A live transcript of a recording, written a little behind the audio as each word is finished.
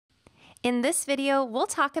In this video, we'll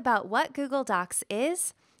talk about what Google Docs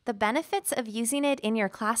is, the benefits of using it in your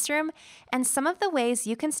classroom, and some of the ways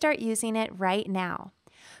you can start using it right now.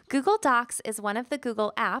 Google Docs is one of the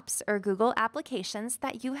Google apps or Google applications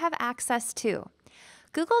that you have access to.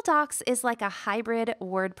 Google Docs is like a hybrid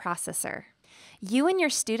word processor. You and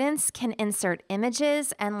your students can insert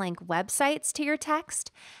images and link websites to your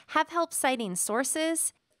text, have help citing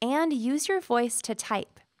sources, and use your voice to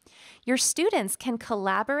type. Your students can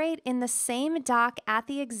collaborate in the same doc at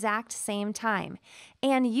the exact same time,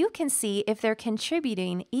 and you can see if they're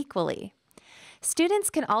contributing equally. Students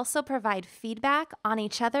can also provide feedback on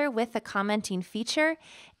each other with the commenting feature,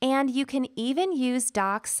 and you can even use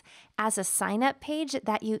Docs as a sign-up page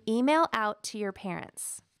that you email out to your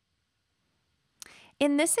parents.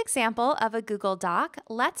 In this example of a Google Doc,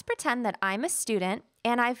 let's pretend that I'm a student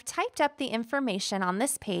and I've typed up the information on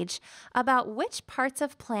this page about which parts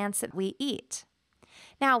of plants that we eat.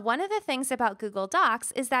 Now, one of the things about Google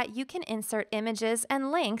Docs is that you can insert images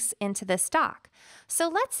and links into this doc. So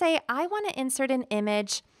let's say I want to insert an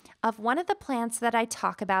image of one of the plants that I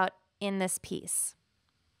talk about in this piece.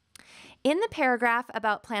 In the paragraph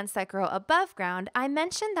about plants that grow above ground, I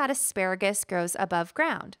mentioned that asparagus grows above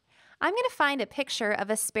ground. I'm going to find a picture of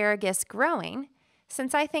asparagus growing,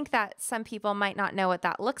 since I think that some people might not know what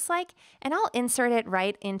that looks like, and I'll insert it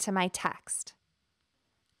right into my text.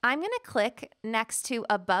 I'm going to click next to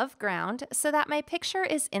above ground so that my picture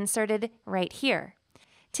is inserted right here.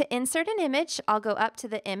 To insert an image, I'll go up to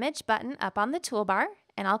the image button up on the toolbar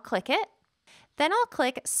and I'll click it. Then I'll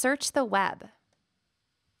click search the web.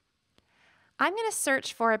 I'm going to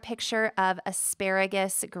search for a picture of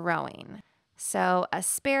asparagus growing. So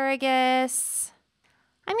asparagus,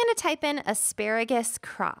 I'm going to type in asparagus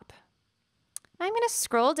crop. I'm going to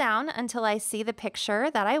scroll down until I see the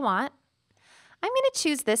picture that I want. I'm going to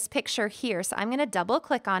choose this picture here, so I'm going to double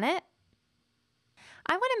click on it.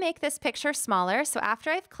 I want to make this picture smaller, so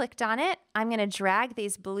after I've clicked on it, I'm going to drag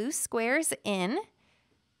these blue squares in.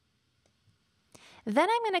 Then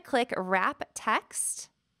I'm going to click wrap text.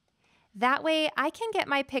 That way I can get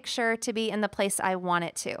my picture to be in the place I want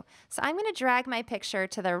it to. So I'm going to drag my picture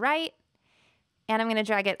to the right, and I'm going to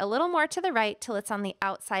drag it a little more to the right till it's on the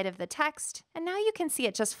outside of the text, and now you can see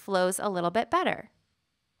it just flows a little bit better.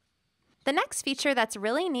 The next feature that's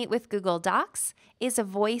really neat with Google Docs is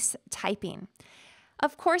voice typing.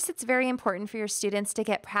 Of course, it's very important for your students to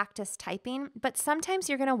get practice typing, but sometimes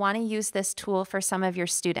you're going to want to use this tool for some of your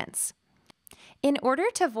students. In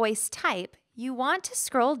order to voice type, you want to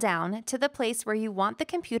scroll down to the place where you want the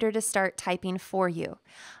computer to start typing for you.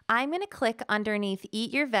 I'm going to click underneath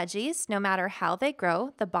Eat Your Veggies, no matter how they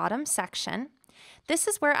grow, the bottom section. This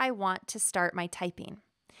is where I want to start my typing.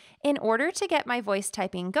 In order to get my voice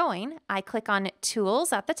typing going, I click on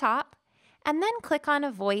Tools at the top and then click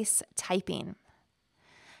on Voice Typing.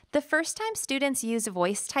 The first time students use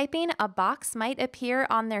voice typing, a box might appear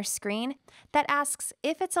on their screen that asks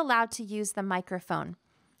if it's allowed to use the microphone.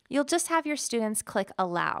 You'll just have your students click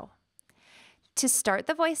Allow. To start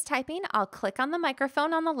the voice typing, I'll click on the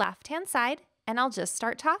microphone on the left-hand side and I'll just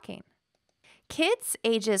start talking. Kids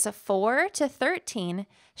ages 4 to 13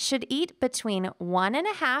 should eat between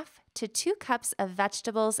 1.5 to 2 cups of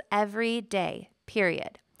vegetables every day,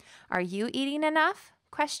 period. Are you eating enough? ?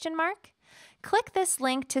 Click this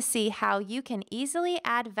link to see how you can easily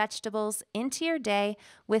add vegetables into your day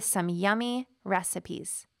with some yummy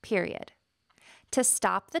recipes, period. To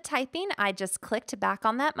stop the typing, I just clicked back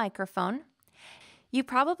on that microphone. You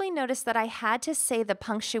probably noticed that I had to say the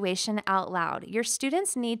punctuation out loud. Your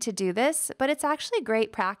students need to do this, but it's actually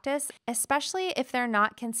great practice, especially if they're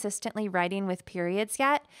not consistently writing with periods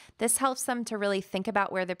yet. This helps them to really think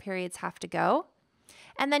about where the periods have to go.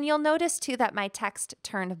 And then you'll notice too that my text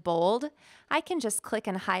turned bold. I can just click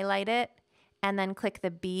and highlight it and then click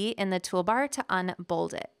the B in the toolbar to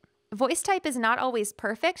unbold it. Voice type is not always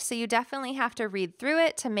perfect, so you definitely have to read through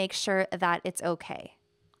it to make sure that it's okay.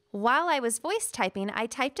 While I was voice typing, I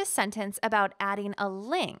typed a sentence about adding a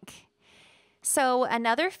link. So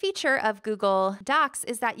another feature of Google Docs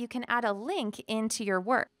is that you can add a link into your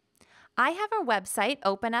work. I have a website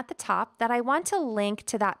open at the top that I want to link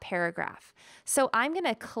to that paragraph. So I'm going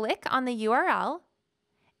to click on the URL,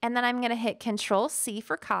 and then I'm going to hit Control-C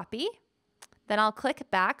for copy. Then I'll click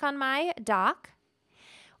back on my doc.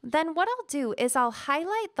 Then what I'll do is I'll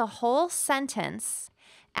highlight the whole sentence.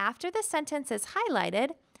 After the sentence is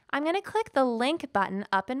highlighted, I'm going to click the link button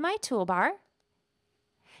up in my toolbar.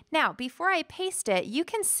 Now, before I paste it, you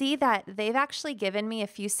can see that they've actually given me a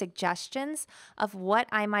few suggestions of what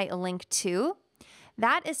I might link to.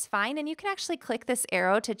 That is fine, and you can actually click this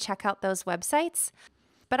arrow to check out those websites.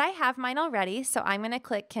 but I have mine already, so I'm going to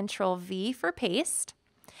click Control V for paste,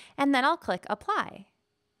 and then I'll click Apply.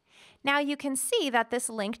 Now you can see that this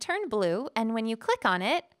link turned blue, and when you click on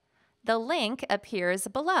it, the link appears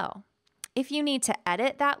below. If you need to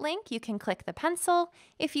edit that link, you can click the pencil.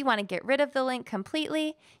 If you want to get rid of the link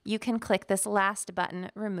completely, you can click this last button,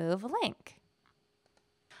 Remove Link.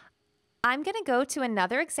 I'm going to go to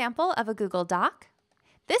another example of a Google Doc.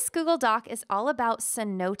 This Google Doc is all about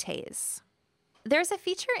cenotes. There's a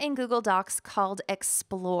feature in Google Docs called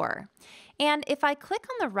Explore. And if I click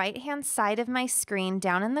on the right-hand side of my screen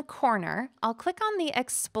down in the corner, I'll click on the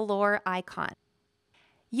Explore icon.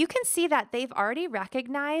 You can see that they've already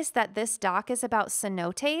recognized that this doc is about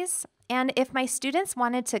cenotes, and if my students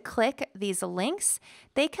wanted to click these links,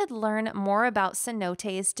 they could learn more about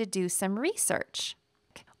cenotes to do some research.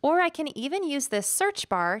 Or I can even use this search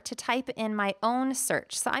bar to type in my own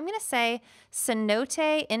search. So I'm going to say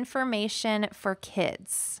cenote information for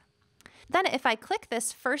kids. Then if I click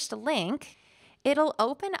this first link, it'll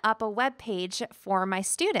open up a web page for my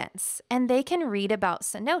students, and they can read about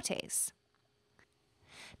cenotes.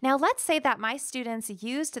 Now let's say that my students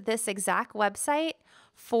used this exact website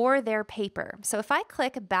for their paper. So if I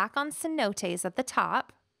click back on cenotes at the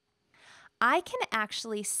top, I can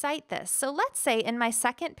actually cite this. So let's say in my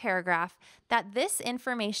second paragraph that this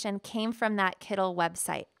information came from that Kittl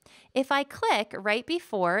website. If I click right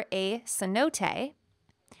before a cenote,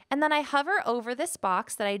 and then I hover over this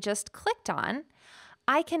box that I just clicked on,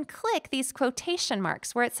 I can click these quotation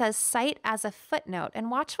marks where it says cite as a footnote, and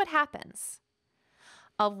watch what happens.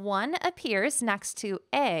 A 1 appears next to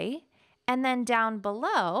A, and then down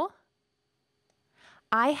below,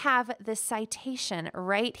 I have the citation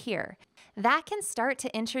right here. That can start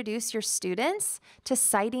to introduce your students to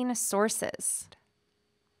citing sources.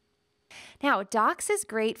 Now, Docs is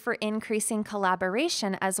great for increasing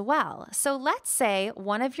collaboration as well. So let's say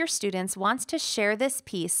one of your students wants to share this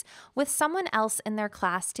piece with someone else in their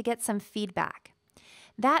class to get some feedback.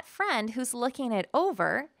 That friend who's looking it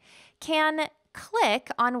over can click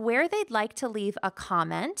on where they'd like to leave a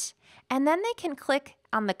comment, and then they can click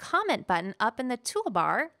on the comment button up in the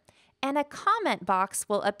toolbar, and a comment box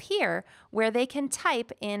will appear where they can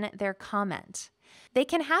type in their comment. They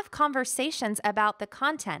can have conversations about the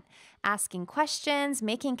content, asking questions,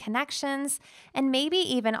 making connections, and maybe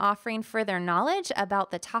even offering further knowledge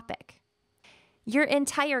about the topic. Your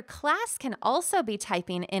entire class can also be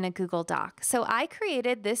typing in a Google Doc. So I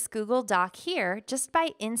created this Google Doc here just by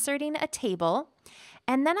inserting a table,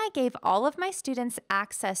 and then I gave all of my students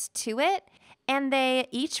access to it, and they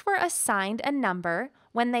each were assigned a number.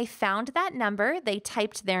 When they found that number, they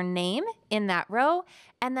typed their name in that row,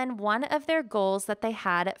 and then one of their goals that they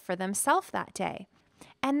had for themselves that day.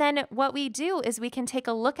 And then what we do is we can take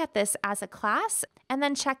a look at this as a class and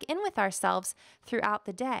then check in with ourselves throughout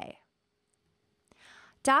the day.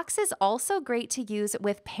 Docs is also great to use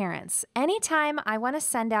with parents. Anytime I want to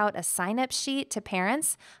send out a sign-up sheet to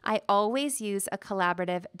parents, I always use a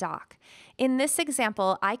collaborative doc. In this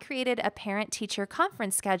example, I created a parent-teacher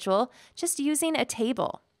conference schedule just using a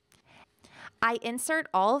table. I insert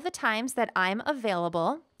all of the times that I'm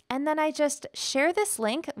available, and then I just share this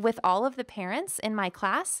link with all of the parents in my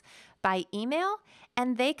class by email,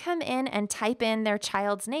 and they come in and type in their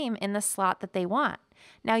child's name in the slot that they want.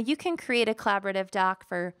 Now you can create a collaborative doc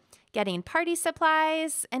for getting party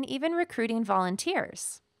supplies and even recruiting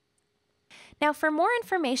volunteers. Now for more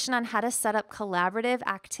information on how to set up collaborative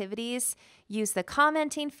activities, use the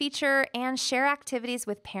commenting feature, and share activities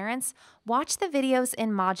with parents, watch the videos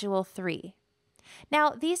in Module 3. Now,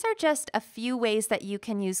 these are just a few ways that you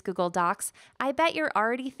can use Google Docs. I bet you're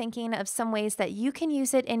already thinking of some ways that you can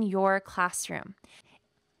use it in your classroom.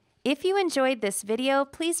 If you enjoyed this video,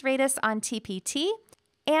 please rate us on TPT.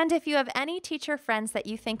 And if you have any teacher friends that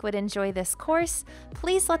you think would enjoy this course,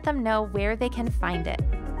 please let them know where they can find it.